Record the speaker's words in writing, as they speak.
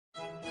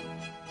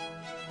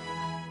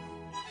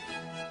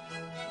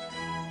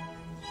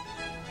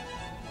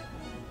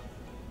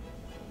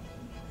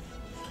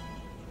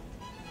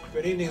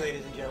Good evening,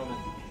 ladies and gentlemen,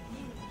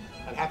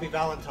 and happy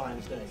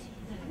Valentine's Day.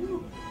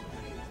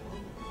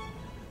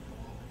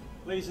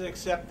 Please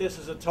accept this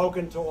as a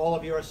token to all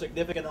of your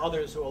significant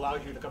others who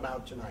allowed you to come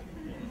out tonight.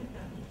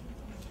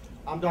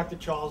 I'm Dr.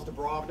 Charles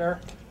Debrovner.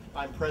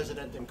 I'm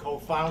president and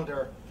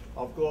co-founder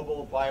of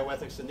Global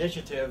Bioethics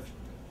Initiative,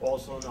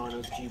 also known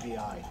as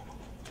GBI.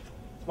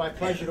 It's my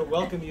pleasure to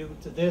welcome you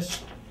to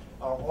this,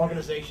 our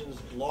organization's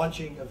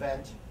launching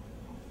event.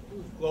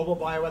 Global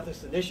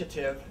Bioethics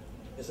Initiative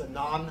is a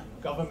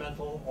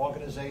non-governmental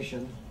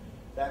organization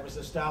that was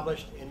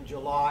established in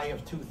July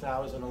of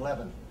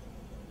 2011.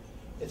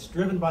 It's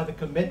driven by the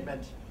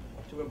commitment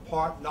to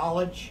impart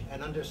knowledge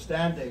and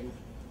understanding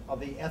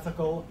of the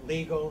ethical,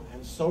 legal,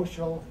 and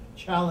social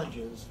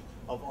challenges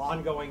of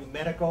ongoing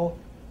medical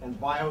and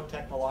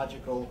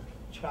biotechnological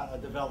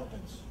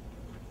developments.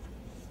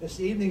 This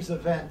evening's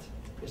event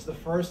is the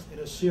first in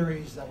a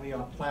series that we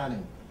are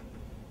planning.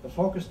 The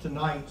focus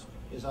tonight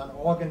is on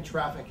organ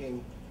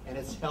trafficking and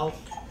its health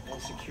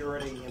and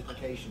security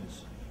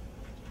implications.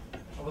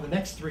 Over the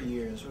next 3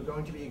 years, we're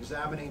going to be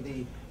examining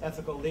the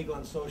ethical, legal,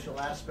 and social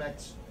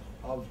aspects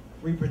of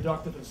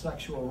reproductive and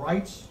sexual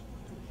rights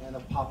and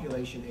of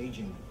population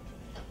aging.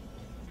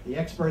 The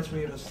experts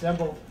we have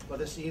assembled for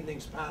this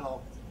evening's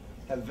panel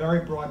have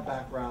very broad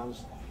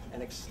backgrounds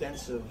and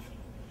extensive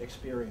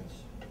experience.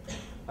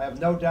 I have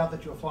no doubt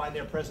that you'll find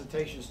their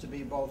presentations to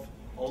be both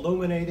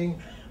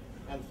illuminating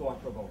and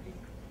thought-provoking.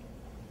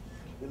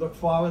 We look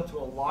forward to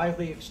a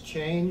lively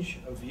exchange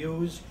of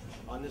views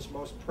on this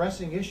most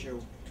pressing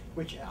issue,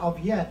 which of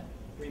yet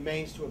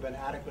remains to have been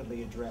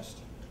adequately addressed.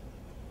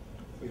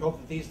 We hope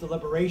that these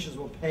deliberations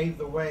will pave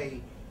the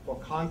way for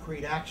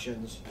concrete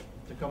actions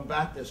to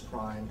combat this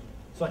crime,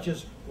 such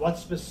as what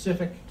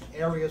specific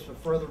areas for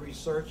further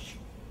research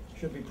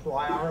should be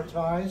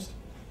prioritized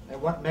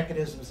and what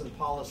mechanisms and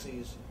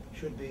policies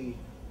should be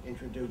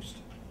introduced.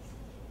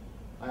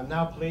 I am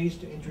now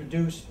pleased to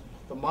introduce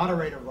the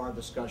moderator of our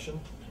discussion,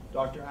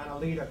 Dr. Ana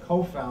Lita,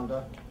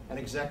 co-founder and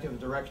executive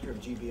director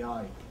of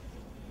GBI.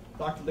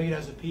 Dr. Lita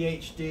has a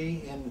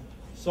Ph.D. in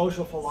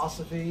social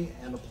philosophy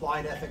and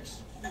applied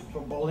ethics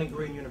from Bowling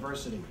Green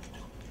University.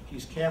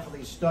 She's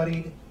carefully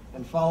studied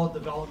and followed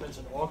developments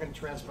in organ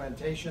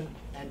transplantation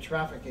and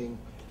trafficking,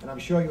 and I'm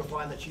sure you'll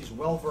find that she's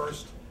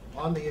well-versed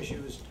on the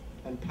issues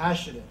and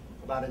passionate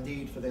about a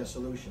need for their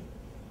solution.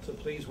 So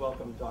please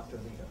welcome Dr.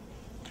 Lita.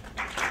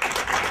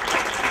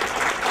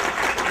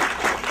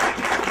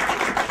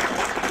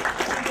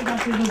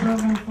 Thank you, Dr.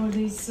 Debrovner, for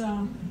this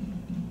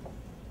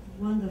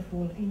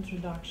wonderful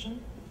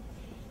introduction.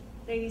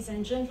 Ladies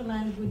and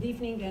gentlemen, good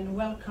evening and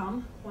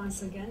welcome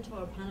once again to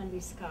our panel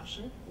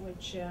discussion,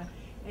 which,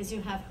 as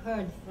you have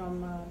heard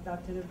from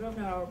Dr.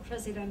 Debrovner, our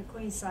president,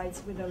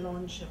 coincides with the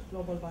launch of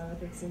Global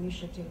Bioethics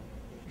Initiative.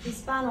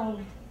 This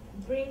panel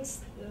brings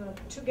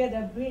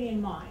together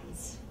brilliant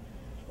minds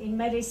in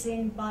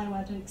medicine,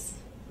 bioethics,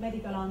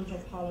 medical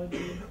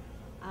anthropology,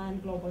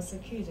 and global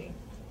security.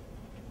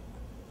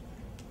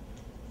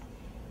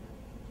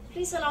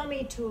 Please allow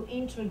me to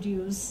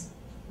introduce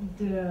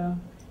the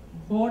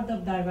board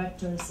of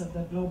directors of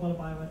the Global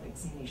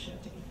Bioethics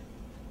Initiative.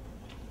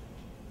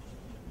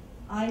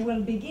 I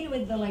will begin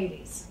with the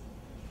ladies,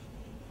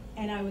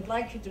 and I would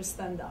like you to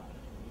stand up,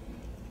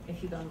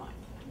 if you don't mind.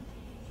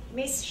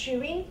 Ms.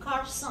 Shireen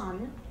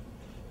Carson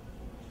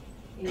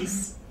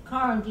is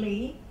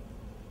currently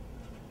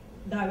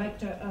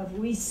Director of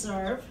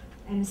Reserve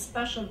and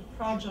Special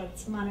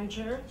Projects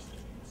Manager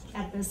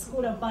at the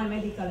School of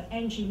Biomedical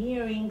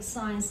Engineering,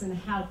 Science and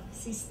Health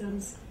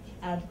Systems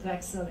at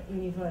Drexel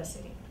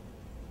University.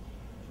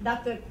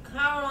 Dr.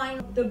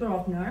 Caroline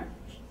Debrovner,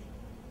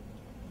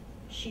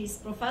 she's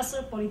Professor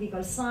of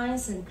Political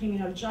Science and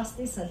Criminal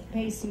Justice at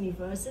Pace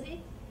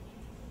University.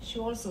 She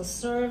also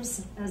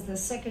serves as the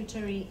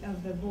Secretary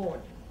of the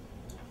Board.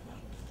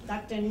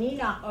 Dr.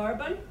 Nina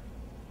Urban,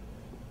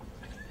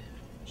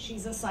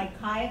 she's a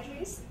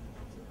psychiatrist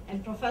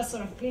and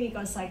Professor of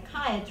Clinical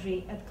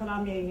Psychiatry at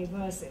Columbia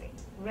University.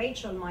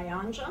 Rachel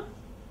Mayanja,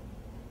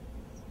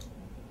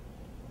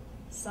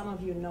 some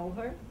of you know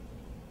her.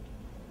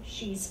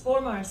 She's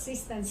former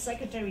Assistant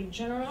Secretary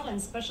General and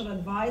Special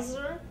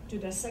Advisor to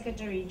the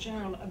Secretary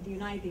General of the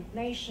United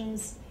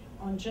Nations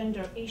on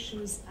Gender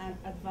Issues and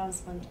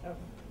Advancement of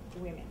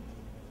Women.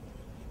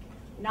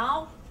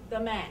 Now, the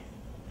men,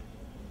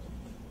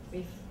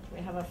 if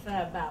we have a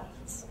fair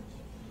balance.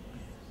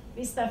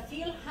 Mr.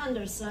 Phil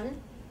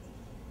Henderson,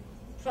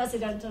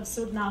 President of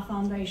Sudna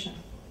Foundation.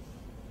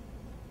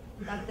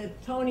 Dr.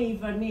 Tony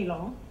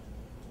Vernillo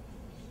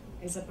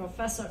is a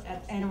professor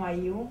at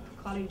NYU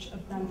College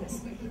of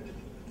Dentistry.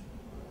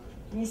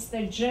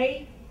 Mr.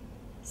 Jay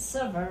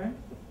Sever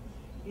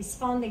is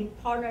founding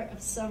partner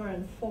of Sever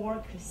and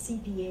Fork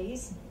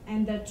CPAs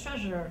and the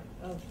treasurer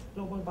of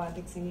Global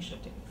Bioethics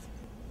Initiative.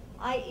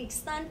 I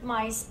extend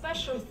my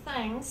special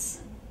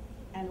thanks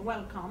and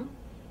welcome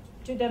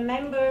to the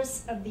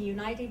members of the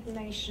United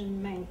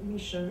Nations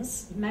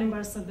missions,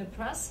 members of the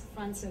press,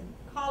 friends and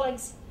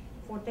colleagues,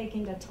 for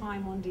taking the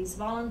time on this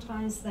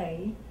Valentine's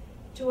Day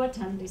to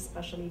attend this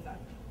special event.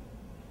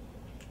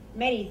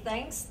 Many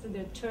thanks to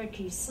the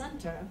Turkish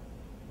Center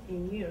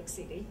in New York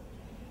City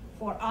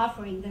for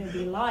offering their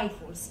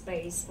delightful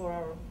space for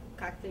our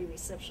cocktail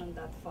reception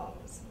that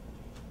follows.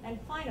 And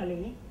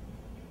finally,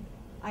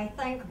 I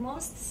thank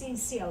most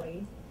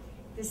sincerely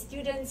the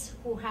students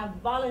who have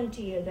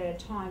volunteered their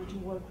time to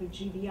work with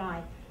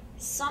GBI,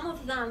 some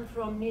of them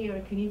from New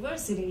York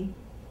University,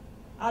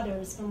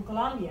 others from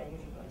Columbia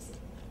University.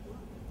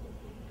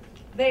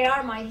 They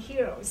are my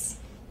heroes.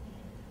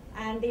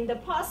 And in the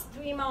past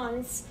 3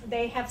 months,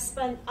 they have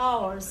spent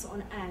hours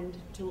on end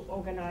to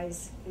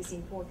organize this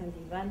important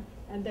event,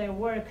 and their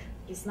work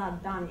is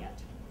not done yet.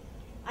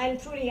 I'm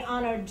truly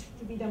honored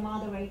to be the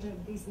moderator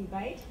of this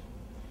debate.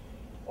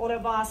 All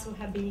of us who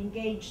have been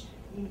engaged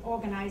in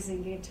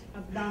organizing it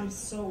have done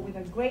so with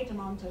a great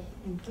amount of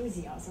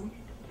enthusiasm.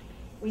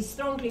 We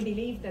strongly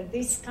believe that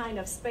this kind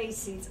of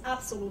space is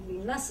absolutely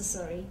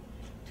necessary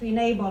to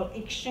enable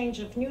exchange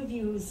of new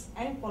views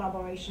and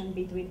collaboration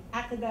between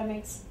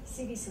academics,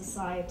 civil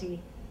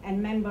society,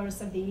 and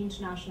members of the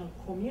international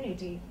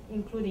community,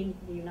 including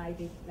the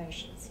United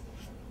Nations.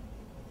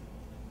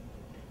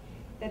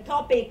 The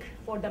topic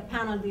for the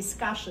panel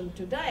discussion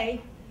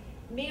today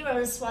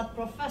mirrors what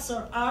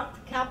Professor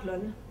Art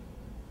Kaplan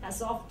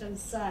has often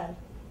said,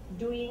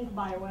 doing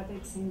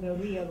bioethics in the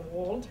real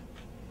world,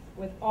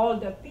 with all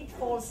the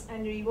pitfalls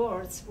and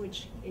rewards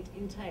which it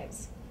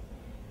entails.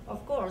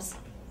 Of course,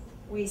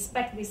 we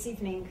expect this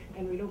evening,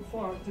 and we look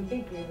forward to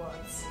big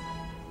rewards.